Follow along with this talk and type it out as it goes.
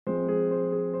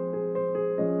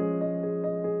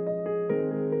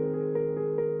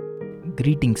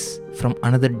Greetings from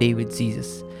another day with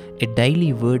Jesus, a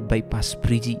daily word by Pastor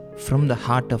Priji from the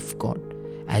heart of God.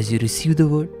 As you receive the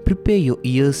word, prepare your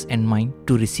ears and mind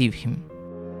to receive Him.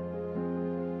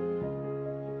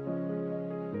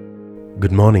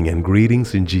 Good morning and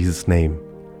greetings in Jesus' name.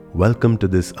 Welcome to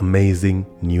this amazing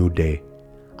new day.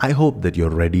 I hope that you're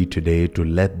ready today to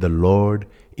let the Lord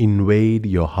invade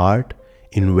your heart,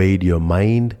 invade your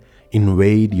mind,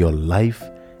 invade your life,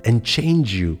 and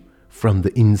change you from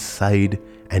the inside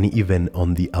and even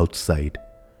on the outside.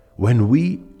 When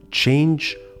we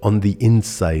change on the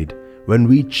inside, when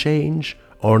we change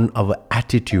on our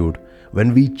attitude,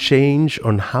 when we change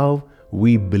on how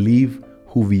we believe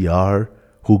who we are,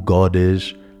 who God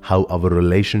is, how our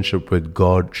relationship with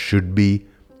God should be,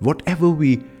 whatever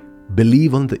we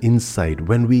believe on the inside,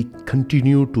 when we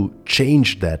continue to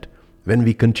change that, when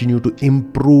we continue to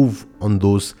improve on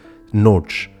those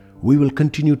notes, we will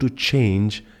continue to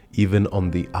change even on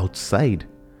the outside.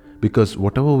 Because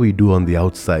whatever we do on the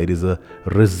outside is a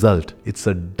result, it's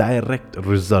a direct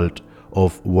result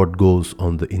of what goes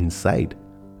on the inside.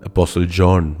 Apostle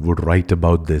John would write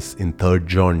about this in 3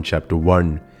 John chapter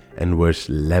 1 and verse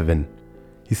 11.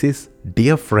 He says,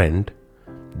 "Dear friend,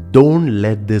 don't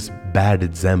let this bad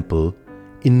example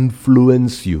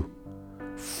influence you.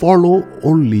 Follow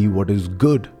only what is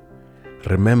good.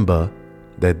 Remember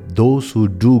that those who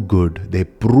do good, they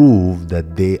prove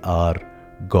that they are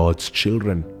God's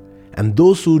children. And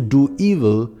those who do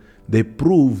evil, they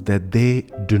prove that they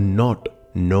do not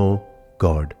know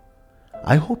God."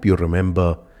 I hope you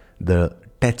remember the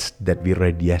text that we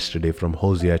read yesterday from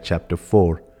Hosea chapter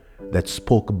 4 that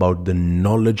spoke about the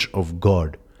knowledge of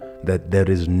God, that there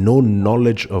is no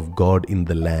knowledge of God in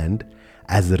the land.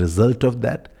 As a result of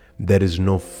that, there is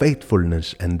no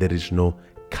faithfulness and there is no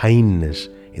kindness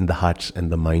in the hearts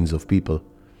and the minds of people.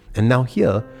 And now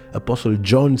here, Apostle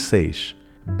John says,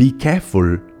 be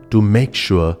careful to make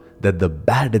sure that the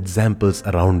bad examples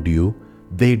around you,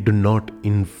 they do not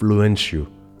influence you.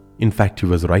 In fact, he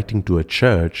was writing to a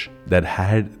church that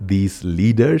had these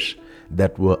leaders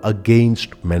that were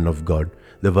against men of God.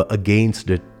 They were against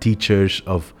the teachers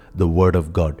of the Word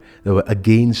of God. They were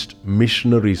against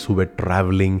missionaries who were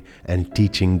traveling and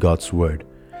teaching God's Word.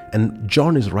 And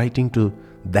John is writing to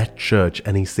that church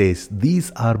and he says,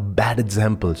 these are bad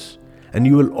examples. And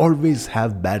you will always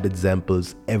have bad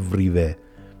examples everywhere.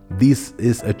 This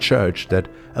is a church that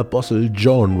Apostle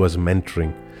John was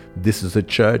mentoring. This is a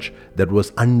church that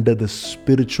was under the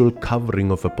spiritual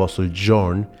covering of Apostle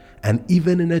John. And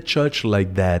even in a church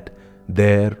like that,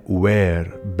 there were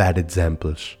bad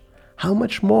examples. How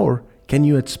much more can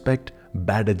you expect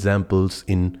bad examples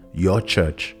in your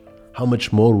church? How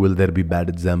much more will there be bad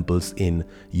examples in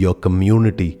your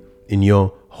community, in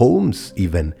your homes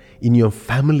even, in your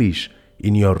families,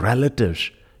 in your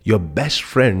relatives, your best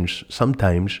friends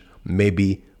sometimes may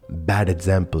be bad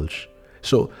examples.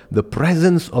 So the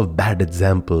presence of bad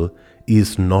example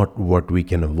is not what we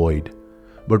can avoid.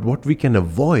 But what we can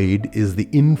avoid is the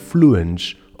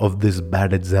influence of this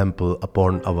bad example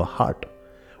upon our heart.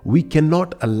 We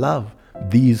cannot allow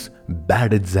these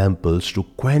bad examples to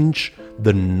quench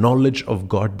the knowledge of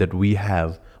God that we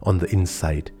have on the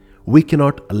inside. We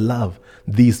cannot allow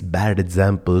these bad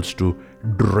examples to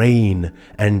drain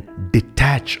and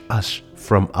detach us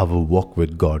from our walk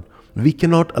with God. We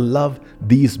cannot allow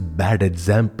these bad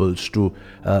examples to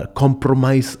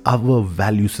compromise our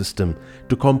value system,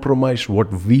 to compromise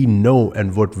what we know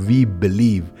and what we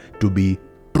believe to be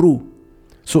true.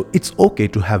 So it's okay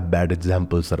to have bad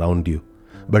examples around you,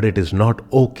 but it is not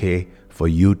okay for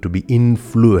you to be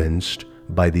influenced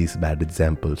by these bad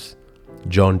examples.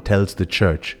 John tells the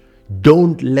church,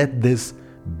 don't let this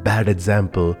bad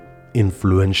example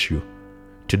influence you.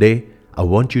 Today, I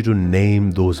want you to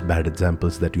name those bad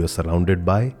examples that you are surrounded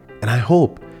by, and I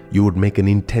hope you would make an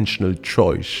intentional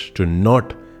choice to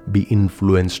not be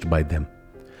influenced by them.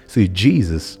 See,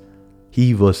 Jesus,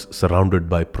 he was surrounded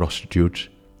by prostitutes,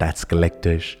 tax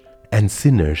collectors, and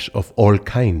sinners of all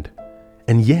kind,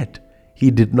 and yet he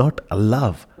did not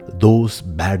allow those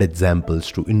bad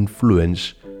examples to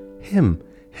influence him,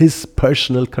 his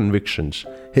personal convictions,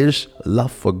 his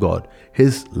love for God,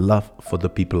 his love for the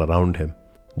people around him.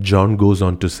 John goes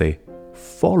on to say,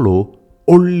 follow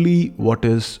only what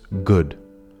is good.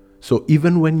 So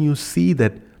even when you see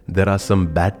that there are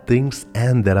some bad things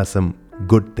and there are some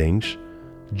good things,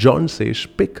 John says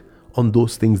pick on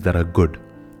those things that are good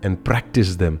and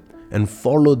practice them and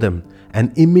follow them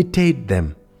and imitate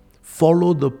them.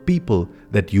 Follow the people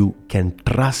that you can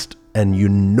trust and you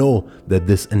know that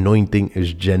this anointing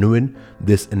is genuine,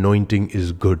 this anointing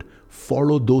is good.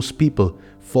 Follow those people,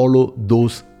 follow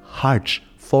those hearts,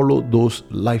 follow those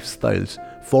lifestyles,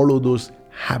 follow those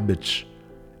habits.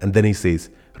 And then he says,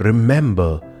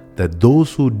 remember that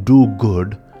those who do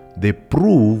good, they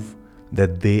prove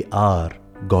that they are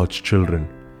God's children.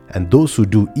 And those who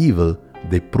do evil,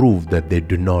 they prove that they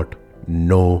do not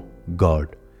know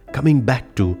God. Coming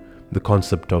back to the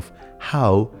concept of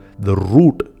how the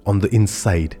root on the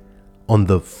inside, on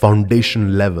the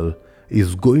foundation level,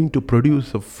 is going to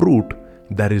produce a fruit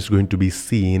that is going to be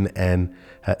seen and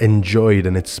enjoyed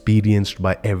and experienced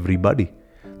by everybody.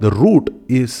 The root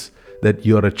is that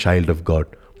you're a child of God.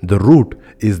 The root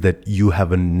is that you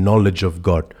have a knowledge of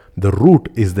God. The root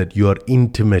is that you are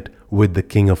intimate with the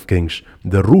King of Kings.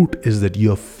 The root is that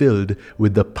you are filled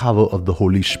with the power of the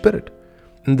Holy Spirit.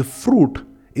 And the fruit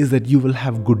is that you will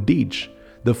have good deeds.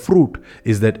 The fruit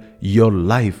is that your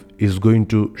life is going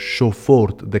to show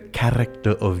forth the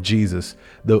character of Jesus.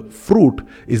 The fruit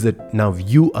is that now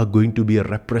you are going to be a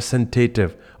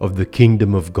representative of the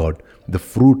kingdom of God. The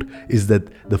fruit is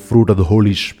that the fruit of the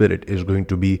Holy Spirit is going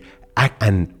to be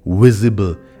and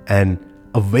visible and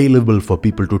available for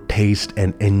people to taste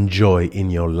and enjoy in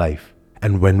your life.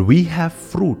 And when we have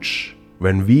fruits,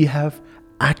 when we have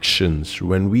actions,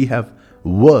 when we have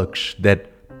works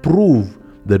that prove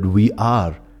that we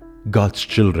are God's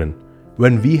children,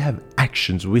 when we have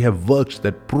actions, we have works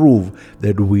that prove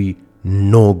that we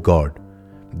know God,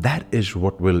 that is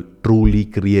what will truly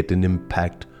create an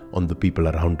impact on the people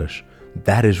around us.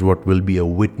 That is what will be a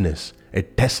witness, a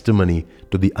testimony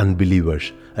to the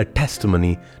unbelievers, a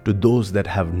testimony to those that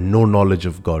have no knowledge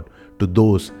of God, to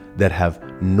those that have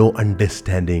no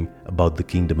understanding about the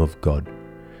kingdom of God.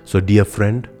 So, dear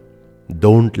friend,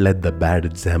 don't let the bad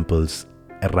examples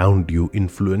around you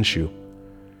influence you.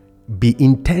 Be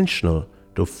intentional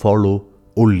to follow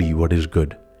only what is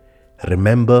good.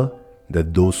 Remember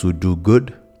that those who do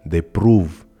good, they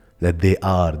prove that they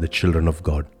are the children of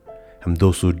God. And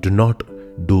those who do not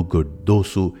do good,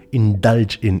 those who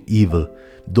indulge in evil,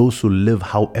 those who live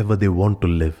however they want to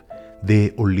live,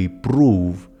 they only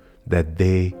prove that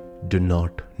they do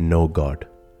not know God.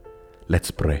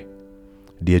 Let's pray.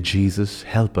 Dear Jesus,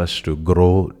 help us to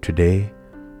grow today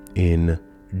in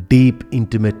deep,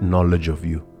 intimate knowledge of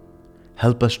you.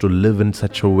 Help us to live in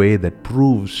such a way that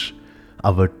proves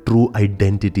our true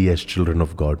identity as children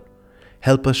of God.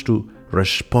 Help us to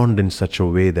respond in such a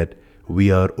way that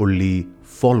we are only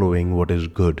following what is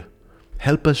good.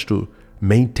 Help us to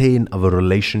maintain our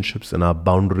relationships and our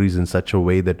boundaries in such a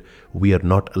way that we are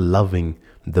not allowing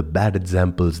the bad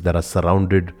examples that are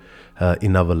surrounded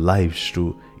in our lives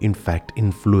to, in fact,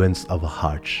 influence our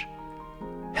hearts.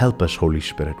 Help us, Holy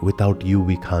Spirit. Without you,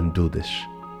 we can't do this.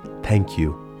 Thank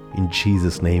you. In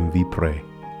Jesus' name we pray.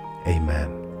 Amen.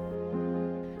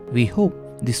 We hope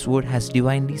this word has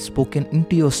divinely spoken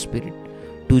into your spirit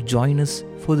to join us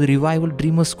for the Revival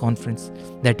Dreamers Conference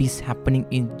that is happening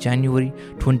in January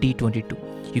 2022.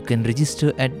 You can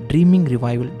register at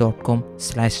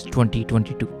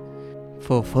dreamingrevival.com/2022.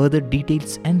 For further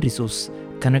details and resources,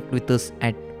 connect with us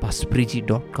at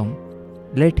pastorpriji.com.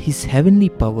 Let His heavenly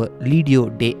power lead your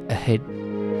day ahead.